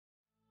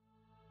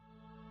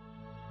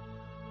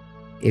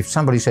If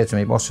somebody said to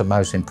me, what's the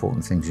most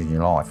important things in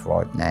your life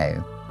right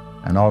now?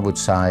 And I would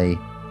say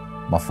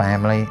my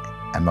family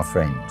and my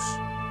friends.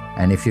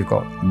 And if you've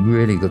got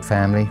really good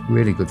family,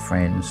 really good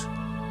friends,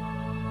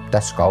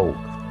 that's gold,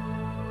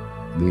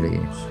 it really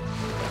is.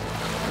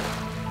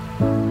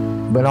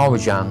 When I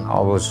was young, I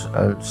was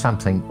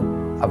something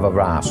of a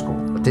rascal.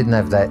 I didn't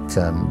have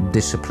that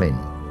discipline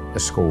the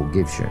school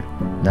gives you.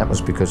 And that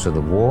was because of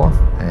the war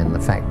and the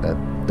fact that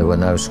there were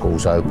no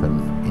schools open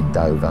in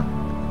Dover,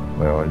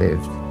 where I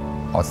lived.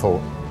 I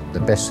thought the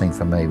best thing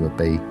for me would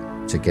be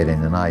to get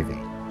in the Navy.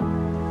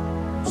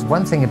 So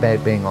one thing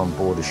about being on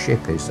board a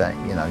ship is that,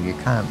 you know, you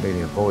can't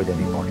really avoid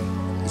anybody.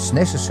 It's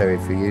necessary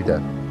for you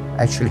to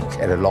actually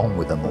get along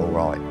with them all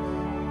right.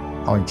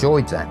 I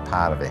enjoyed that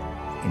part of it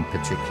in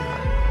particular.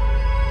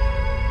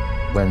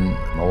 When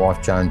my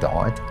wife Joan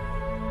died,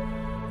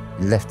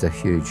 it left a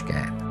huge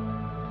gap.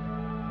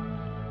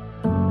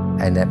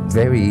 And that's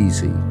very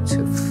easy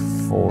to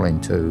fall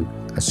into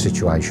a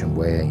situation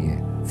where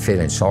you're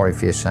feeling sorry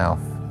for yourself,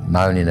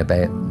 moaning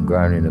about and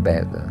groaning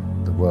about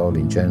the world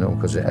in general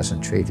because it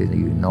hasn't treated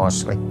you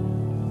nicely.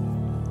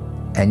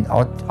 And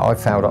I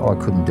felt that I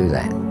couldn't do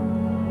that.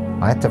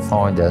 I had to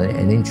find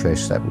an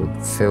interest that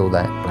would fill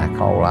that black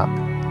hole up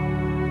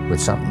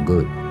with something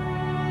good.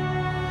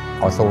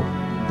 I thought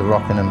the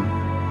Rockingham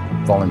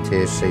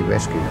Sea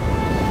Rescue.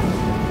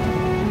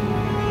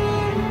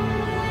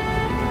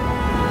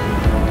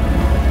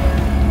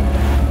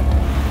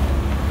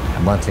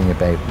 And one thing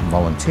about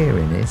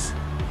volunteering is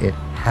it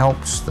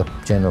helps the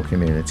general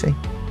community,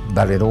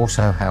 but it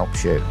also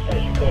helps you.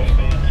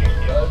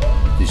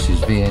 This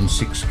is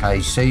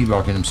VN6KC,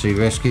 Rockingham Sea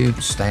Rescue,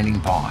 standing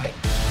by.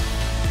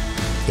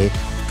 It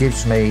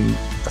gives me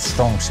a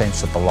strong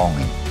sense of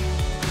belonging.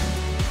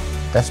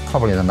 That's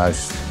probably the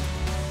most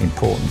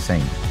important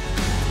thing.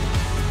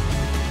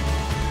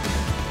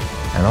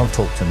 And I've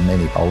talked to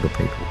many older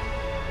people,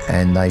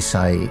 and they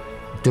say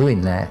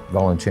doing that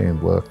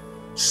volunteering work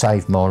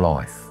saved my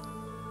life.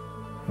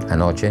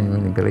 And I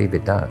genuinely believe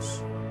it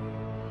does.